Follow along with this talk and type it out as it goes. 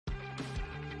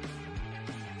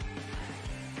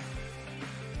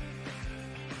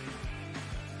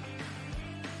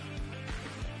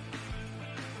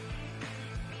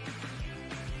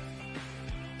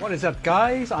What is up,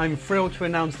 guys? I'm thrilled to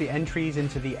announce the entries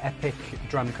into the Epic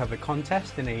Drum Cover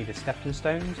Contest in Ada Stepping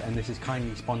Stones, and this is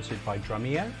kindly sponsored by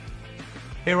Drumeo.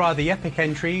 Here are the Epic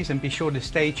entries, and be sure to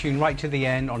stay tuned right to the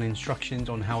end on instructions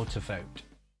on how to vote.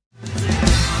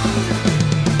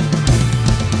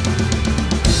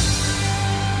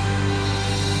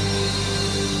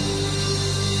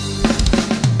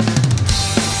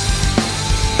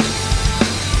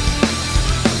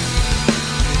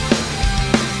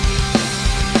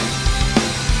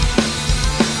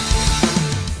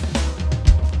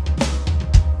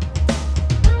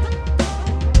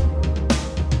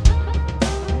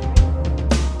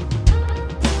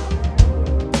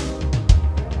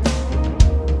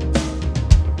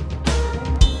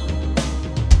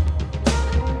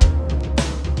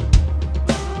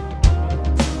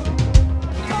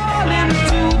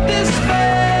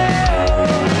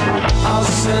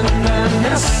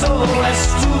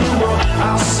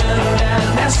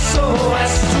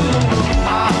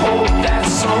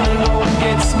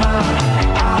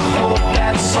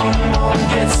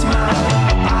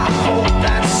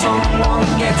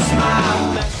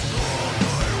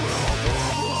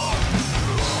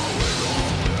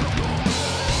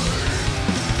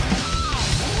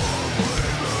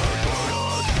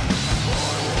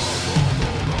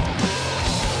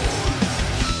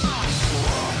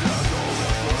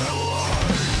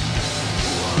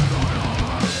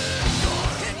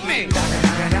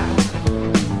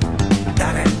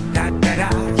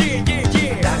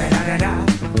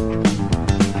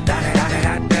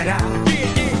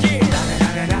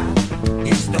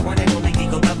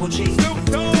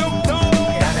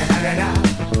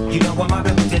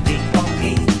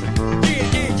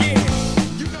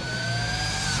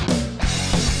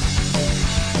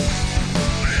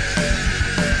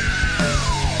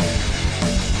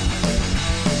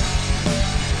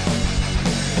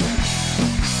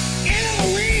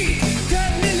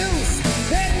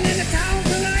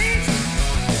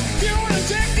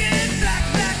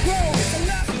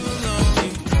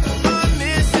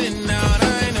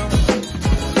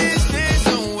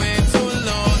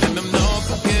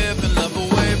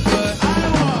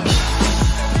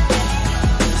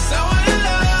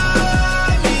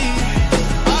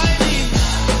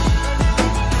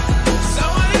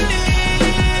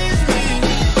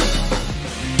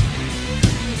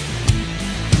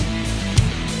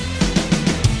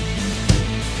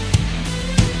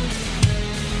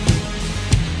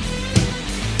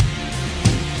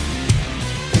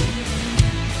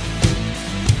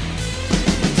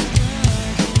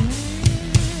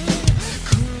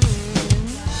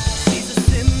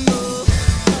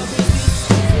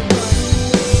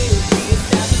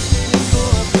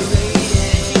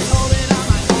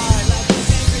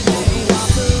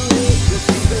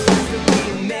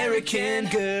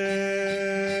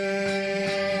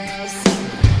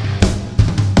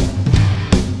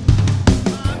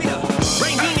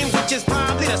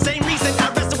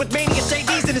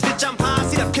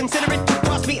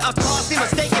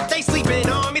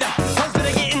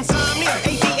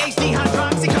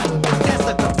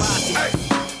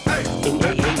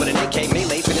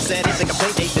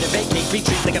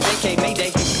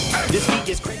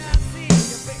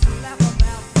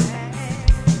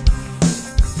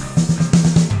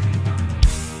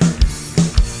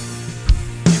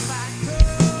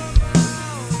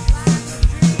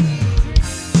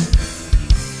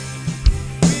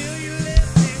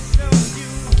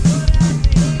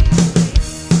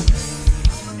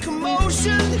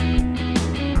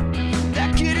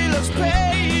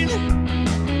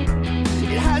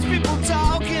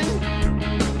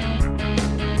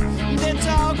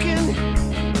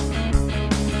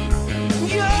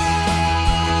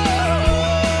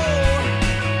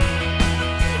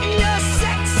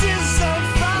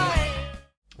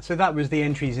 So that was the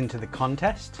entries into the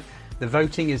contest. The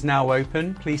voting is now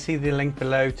open. Please see the link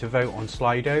below to vote on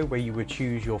Slido, where you would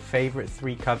choose your favourite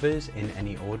 3 covers in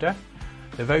any order.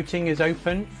 The voting is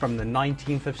open from the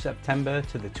 19th of September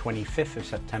to the 25th of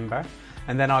September,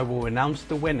 and then I will announce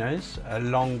the winners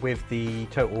along with the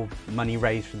total money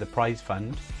raised for the prize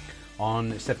fund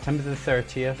on September the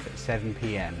 30th at 7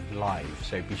 PM live,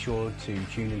 so be sure to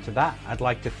tune into that. I'd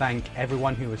like to thank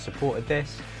everyone who has supported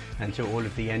this, and to all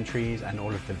of the entries and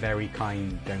all of the very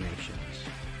kind donations.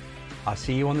 I'll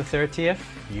see you on the 30th.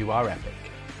 You are epic.